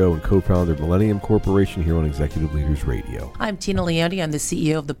 CEO, and co-founder of Millennium Corporation here on Executive Leaders Radio. I'm Tina Leone. I'm the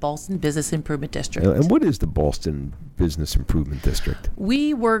CEO of the Ballston Business Improvement District. And what is the Ballston Business Improvement District?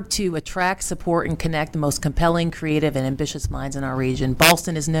 We work to attract, support, and connect the most compelling, creative, and ambitious minds in our region.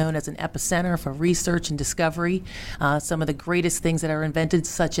 Ballston is known as an epicenter for research and discovery. Some of the greatest things that are invented,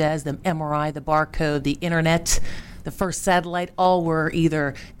 such as the MRI, the barcode, the internet, the first satellite, all were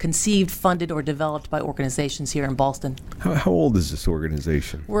either conceived, funded, or developed by organizations here in Ballston. How old is this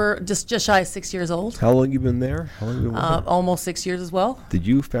organization? We're just shy of 6 years old. How long you been there? How long you been there? Almost 6 years as well. Did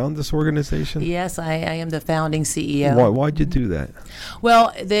you found this organization? Yes, I am the founding CEO. Why'd you do that?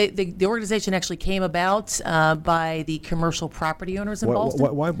 Well, the organization actually came about by the commercial property owners in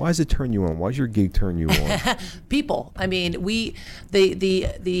Ballston. Why does it turn you on? Why does your gig turn you on? People. I mean,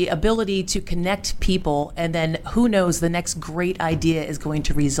 the ability to connect people, and then who knows, the next great idea is going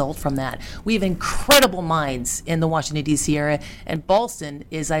to result from that. We have incredible minds in the Washington, D.C. area, and Ballston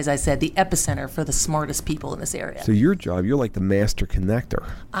is, as I said, the epicenter for the smartest people in this area. So your job, you're like the master connector.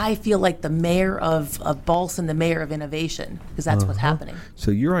 I feel like the mayor of Ballston, the mayor of innovation, because that's what's happening.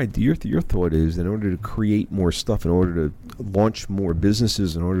 So your idea, your thought is, in order to create more stuff, in order to launch more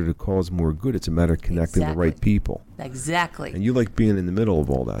businesses, in order to cause more good, it's a matter of connecting the right people. Exactly. And you like being in the middle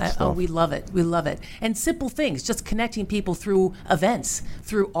of all that stuff. Oh, we love it. We love it. And simple things, just connecting people through events,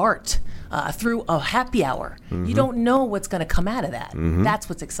 through art, through a happy hour. You don't know what's going to come out of that. That's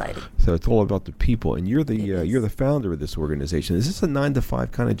what's exciting. So it's all about the people. And you're the founder of this organization. Is this a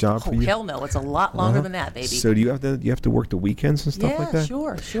 9-to-5 kind of job for you? Oh, hell no. It's a lot longer than that, baby. So do you have to work the weekends and stuff like that?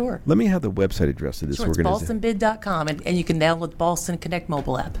 Yeah, sure. Let me have the website address of this organization. It's BallstonBid.com, and you can download Ballston Connect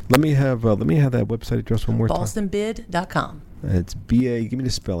mobile app. Let me have that website address one more time. BallstonBid.com. It's B-A, give me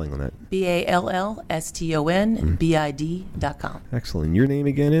the spelling on that. BallstonBid.com. Excellent. Your name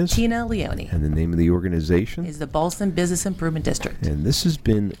again is? Tina Leone. And the name of the organization? Is the Ballston Business Improvement District. And this has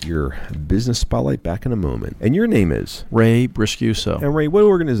been your Business Spotlight. Back in a moment. And your name is? Ray Briscuso. And Ray, what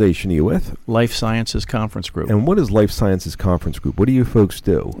organization are you with? Life Sciences Conference Group. And what is Life Sciences Conference Group? What do you folks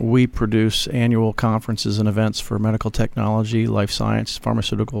do? We produce annual conferences and events for medical technology, life science,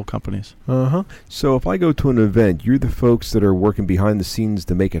 pharmaceutical companies. So if I go to an event, you're the folks that are working behind the scenes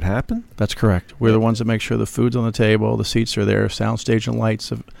to make it happen? That's correct. We're the ones that make sure the food's on the table, the seats are there, soundstage and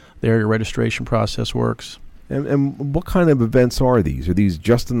lights there, your registration process works. And what kind of events are these? Are these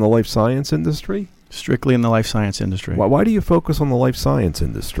just in the life science industry? Strictly in the life science industry. Why do you focus on the life science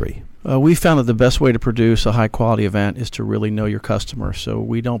industry? We found that the best way to produce a high-quality event is to really know your customer. So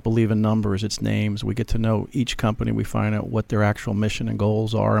we don't believe in numbers, it's names. We get to know each company. We find out what their actual mission and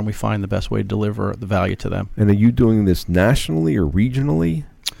goals are, and we find the best way to deliver the value to them. And are you doing this nationally or regionally?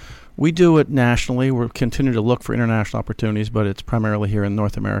 We do it nationally. We'll continue to look for international opportunities, but it's primarily here in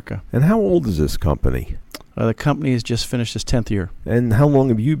North America. And how old is this company? The company has just finished its 10th year. And how long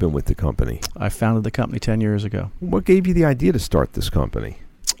have you been with the company? I founded the company 10 years ago. What gave you the idea to start this company?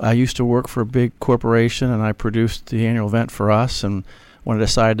 I used to work for a big corporation, and I produced the annual event for us. And when I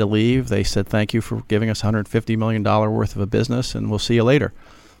decided to leave, they said, thank you for giving us $150 million worth of a business, and we'll see you later.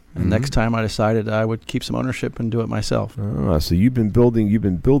 And next time I decided I would keep some ownership and do it myself. So you've been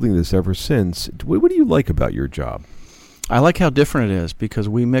building this ever since. What do you like about your job? I like how different it is because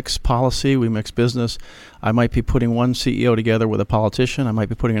we mix policy, we mix business. I might be putting one CEO together with a politician. I might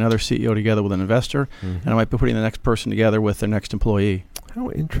be putting another CEO together with an investor. And I might be putting the next person together with their next employee. How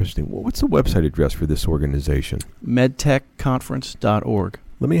interesting. What's the website address for this organization? medtechconference.org.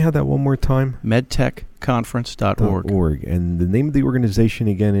 Let me have that one more time. medtechconference.org. And the name of the organization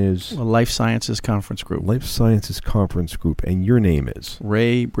again is? Life Sciences Conference Group. Life Sciences Conference Group. And your name is?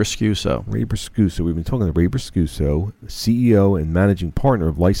 Ray Briscuso. Ray Briscuso. We've been talking to Ray Briscuso, CEO and managing partner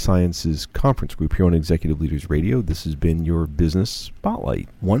of Life Sciences Conference Group here on Executive Leaders Radio. This has been your Business Spotlight.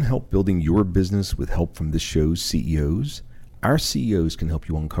 Want help building your business with help from this show's CEOs? Our CEOs can help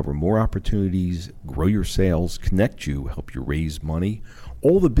you uncover more opportunities, grow your sales, connect you, help you raise money,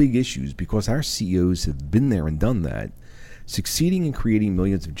 all the big issues, because our CEOs have been there and done that, succeeding in creating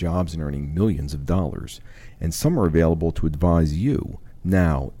millions of jobs and earning millions of dollars. And some are available to advise you.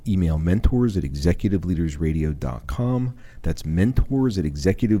 Now, email mentors@executiveleadersradio.com. That's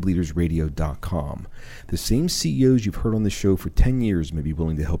mentors@executiveleadersradio.com. The same CEOs you've heard on the show for 10 years may be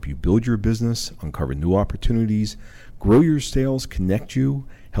willing to help you build your business, uncover new opportunities, grow your sales, connect you,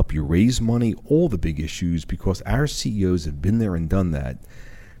 help you raise money, all the big issues, because our CEOs have been there and done that,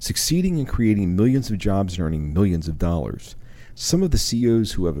 succeeding in creating millions of jobs and earning millions of dollars. Some of the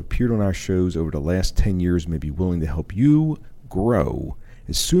CEOs who have appeared on our shows over the last 10 years may be willing to help you grow,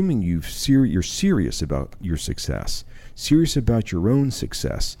 assuming you're serious about your success, serious about your own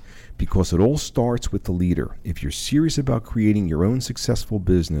success, because it all starts with the leader. If you're serious about creating your own successful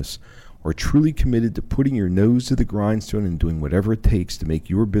business, or truly committed to putting your nose to the grindstone and doing whatever it takes to make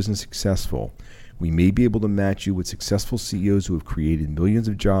your business successful, We may be able to match you with successful CEOs who have created millions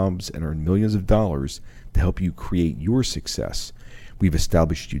of jobs and earned millions of dollars to help you create your success. We've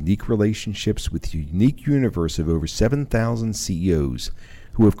established unique relationships with a unique universe of over 7,000 CEOs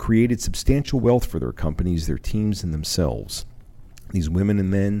who have created substantial wealth for their companies, their teams, and themselves. These women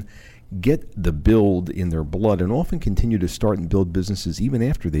and men get the build in their blood and often continue to start and build businesses even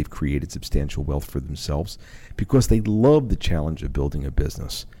after they've created substantial wealth for themselves because they love the challenge of building a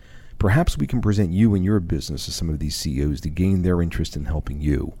business. Perhaps we can present you and your business to some of these CEOs to gain their interest in helping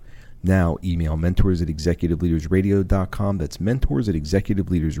you. Now, email mentors@executiveleadersradio.com. That's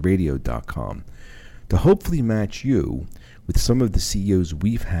mentors@executiveleadersradio.com to hopefully match you with some of the CEOs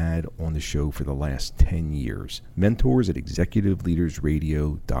we've had on the show for the last 10 years.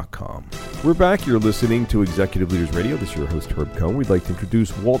 Mentors@executiveleadersradio.com. We're back. You're listening to Executive Leaders Radio. This is your host, Herb Cohen. We'd like to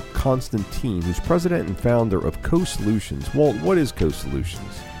introduce Walt Constantine, who's president and founder of Co Solutions. Walt, what is Co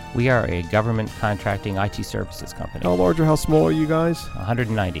Solutions? We are a government contracting IT services company. How large or how small are you guys?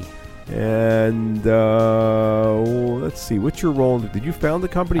 190. And let's see, what's your role? Did you found the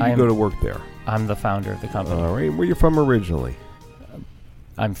company or you go to work there? I'm the founder of the company. All right. Where are you from originally?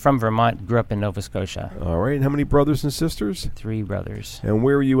 I'm from Vermont, grew up in Nova Scotia. All right. And how many brothers and sisters? 3 brothers. And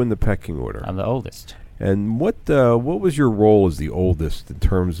where are you in the pecking order? I'm the oldest. And what was your role as the oldest in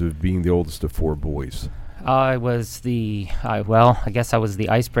terms of being the oldest of 4 boys? I was I guess I was the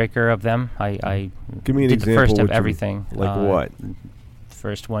icebreaker of them. I Give me an did example. the first of everything. Like what?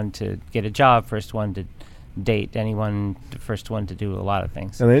 First one to get a job, first one to date anyone, the first one to do a lot of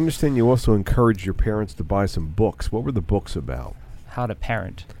things. And I understand you also encouraged your parents to buy some books. What were the books about? How to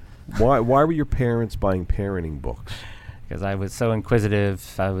parent. Why were your parents buying parenting books? Because I was so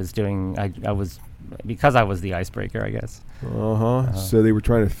inquisitive. I was because I was the icebreaker, I guess. So they were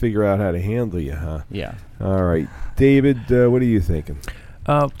trying to figure out how to handle you, huh? Yeah. All right. David, what are you thinking?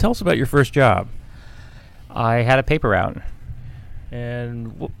 Tell us about your first job. I had a paper route.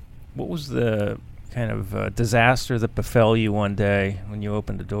 And what was the kind of disaster that befell you one day when you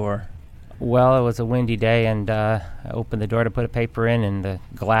opened the door? Well, it was a windy day, and I opened the door to put a paper in, and the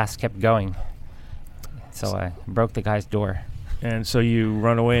glass kept going. So I broke the guy's door. And so you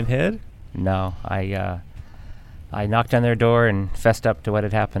run away and hid? No, I knocked on their door and fessed up to what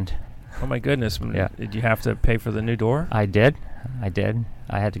had happened. Oh my goodness! Yeah. Did you have to pay for the new door? I did. I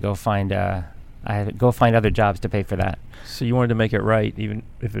had to go find. I had to go find other jobs to pay for that. So you wanted to make it right, even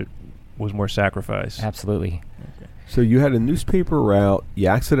if it was more sacrifice. Absolutely. Okay. So you had a newspaper route. You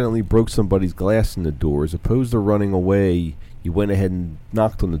accidentally broke somebody's glass in the door. As opposed to running away, you went ahead and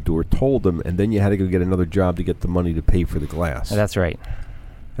knocked on the door, told them, and then you had to go get another job to get the money to pay for the glass. That's right.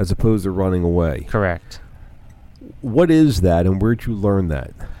 As opposed to running away. Correct. What is that, and where'd you learn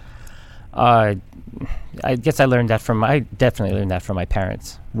that? I guess I definitely learned that from my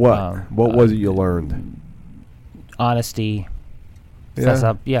parents. What was it you learned? Honesty. Fess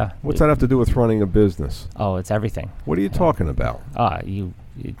up. Yeah. What's that have to do with running a business? Oh, it's everything. What are you talking about?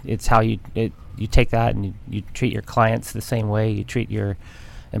 It's how you take that and you treat your clients the same way, you treat your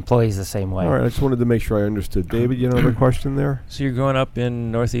employees the same way. All right, I just wanted to make sure I understood. David, you have another question there? So you're growing up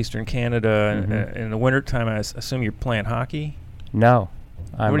in northeastern Canada, and in the wintertime, I assume you're playing hockey? No.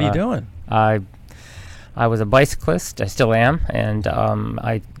 What are you doing? I was a bicyclist, I still am, and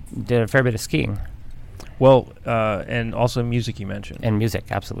I did a fair bit of skiing. Well, and also music you mentioned. And music,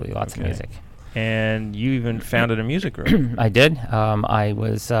 absolutely, lots of music. And you even founded a music group. I did. My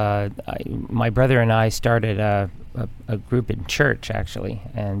brother and I started a group in church, actually,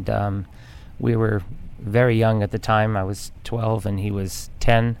 and we were very young at the time. I was 12 and he was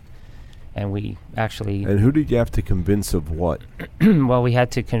 10, and we actually... And who did you have to convince of what? Well, we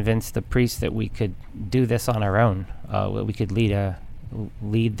had to convince the priest that we could do this on our own. We could lead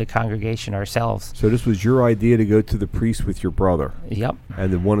the congregation ourselves. So this was your idea to go to the priest with your brother? Yep.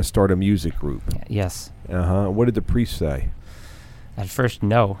 And then want to start a music group? Yes. What did the priest say? At first,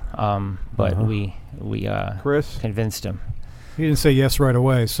 no, but we Chris? convinced him. He didn't say yes right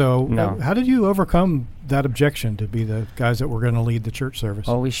away. So No. How did you overcome that objection to be the guys that were going to lead the church service?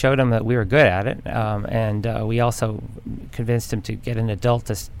 Well, we showed him that we were good at it, and we also convinced him to get an adult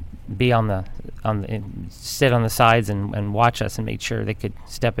to be sit on the sides and watch us and make sure they could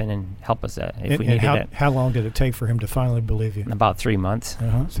step in and help us if we needed it. How long did it take for him to finally believe you? About 3 months.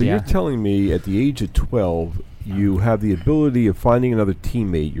 So you're telling me at the age of 12, you have the ability of finding another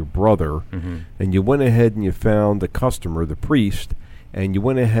teammate, your brother, and you went ahead and you found the customer, the priest, and you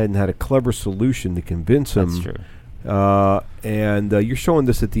went ahead and had a clever solution to convince him And you're showing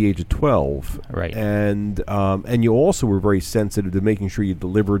this at the age of 12, right? And you also were very sensitive to making sure you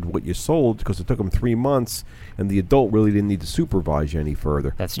delivered what you sold, because it took them 3 months, and the adult really didn't need to supervise you any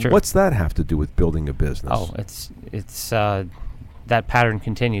further. That's true. What's that have to do with building a business? Oh, it's that pattern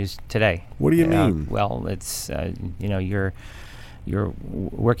continues today. What do you mean? Well, it's you're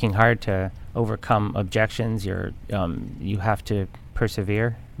working hard to overcome objections. You have to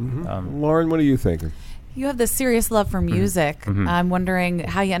persevere. Mm-hmm. Lauren, what are you thinking? You have this serious love for music. Mm-hmm. I'm wondering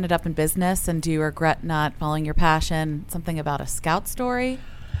how you ended up in business, and do you regret not following your passion? Something about a scout story?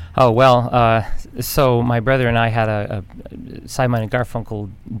 Oh, well, so my brother and I had a Simon and Garfunkel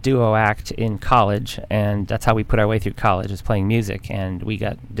duo act in college, and that's how we put our way through college, is playing music. And we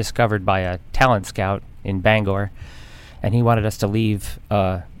got discovered by a talent scout in Bangor, and he wanted us to leave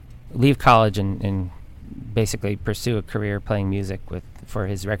college and basically pursue a career playing music for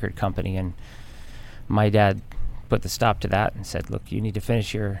his record company. And my dad put the stop to that and said, look, you need to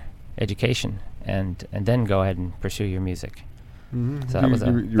finish your education and then go ahead and pursue your music. Mm-hmm. So that was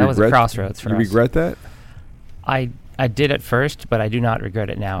a crossroads for us. You regret that? I did at first, but I do not regret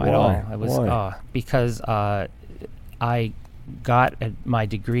it now at all. Why? Because I got my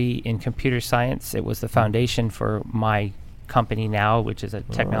degree in computer science. It was the foundation for my company now, which is a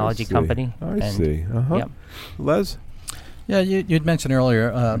technology company. I see. Yep. Les? Yeah, you'd mentioned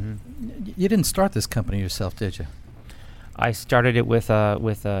earlier, you didn't start this company yourself, did you? I started it with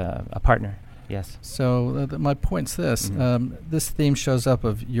a partner. Yes. So my point's this: this theme shows up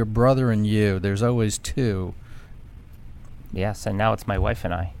of your brother and you. There's always two. Yes, and now it's my wife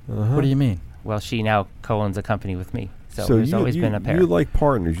and I. What do you mean? Well, she now co-owns a company with me. So there's always been a pair. You like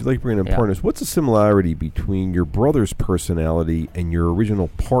partners. You like bringing in partners. What's the similarity between your brother's personality and your original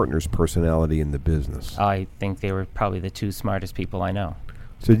partner's personality in the business? I think they were probably the two smartest people I know.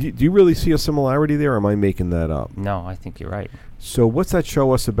 So do you really see a similarity there, or am I making that up? No, I think you're right. So what's that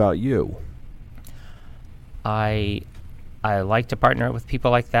show us about you? I like to partner with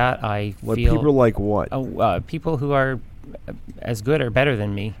people like that. People like what? People who are as good or better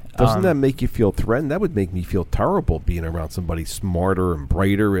than me. Doesn't that make you feel threatened? That would make me feel terrible, being around somebody smarter and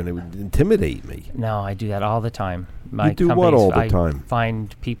brighter, and it would intimidate me. No, I do that all the time. You do what all the time? I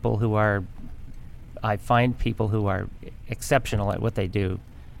find people who are exceptional at what they do,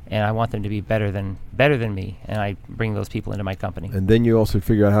 and I want them to be better than me, and I bring those people into my company. And then you also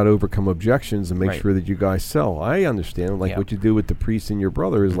figure out how to overcome objections and make sure that you guys sell. I understand, what you do with the priest and your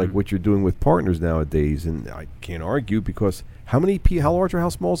brother is like what you're doing with partners nowadays, and I can't argue, because how large or how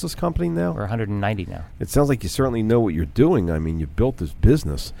small is this company now? We're 190 now. It sounds like you certainly know what you're doing. I mean, you've built this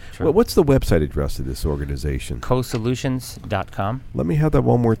business. Well, what's the website address of this organization? CoSolutions.com. Let me have that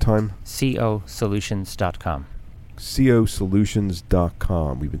one more time. CoSolutions.com.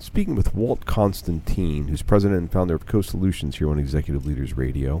 CoSolutions.com. We've been speaking with Walt Constantine, who's president and founder of CoSolutions here on Executive Leaders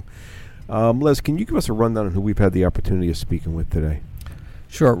Radio. Les, can you give us a rundown on who we've had the opportunity of speaking with today?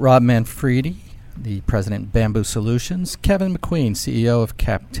 Sure. Rob Manfredi, the president of Bamboo Solutions. Kevin McQueen, CEO of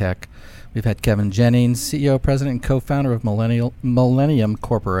CapTech. We've had Kevin Jennings, CEO, president, and co-founder of Millennium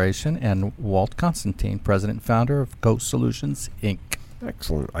Corporation. And Walt Constantine, president and founder of CoSolutions, Inc.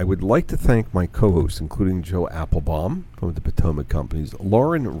 Excellent. I would like to thank my co-hosts, including Joe Applebaum from the Potomac Companies,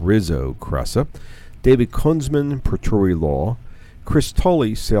 Lauren Rizzo Cressa, David Kunzman, Pretori Law, Chris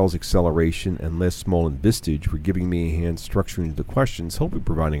Tully, Sales Acceleration, and Les Smolin Vistage for giving me a hand structuring the questions, hopefully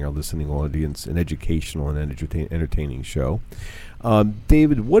providing our listening audience an educational and entertaining show.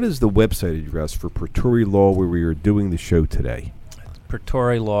 David, what is the website address for Pretori Law where we are doing the show today?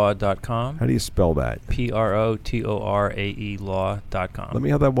 PretoriLaw.com. How do you spell that? PROTORAE law.com. Let me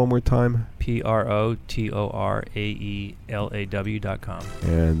have that one more time. PROTORAELAW.com.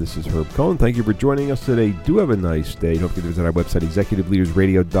 And this is Herb Cohen. Thank you for joining us today. Do have a nice day. Don't forget to visit our website,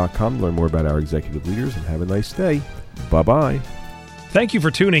 executiveleadersradio.com, to learn more about our executive leaders, and have a nice day. Bye-bye. Thank you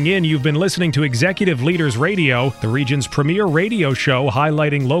for tuning in. You've been listening to Executive Leaders Radio, the region's premier radio show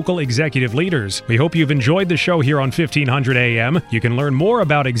highlighting local executive leaders. We hope you've enjoyed the show here on 1500 AM. You can learn more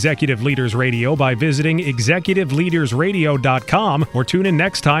about Executive Leaders Radio by visiting executiveleadersradio.com or tune in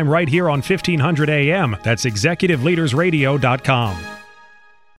next time right here on 1500 AM. That's executiveleadersradio.com.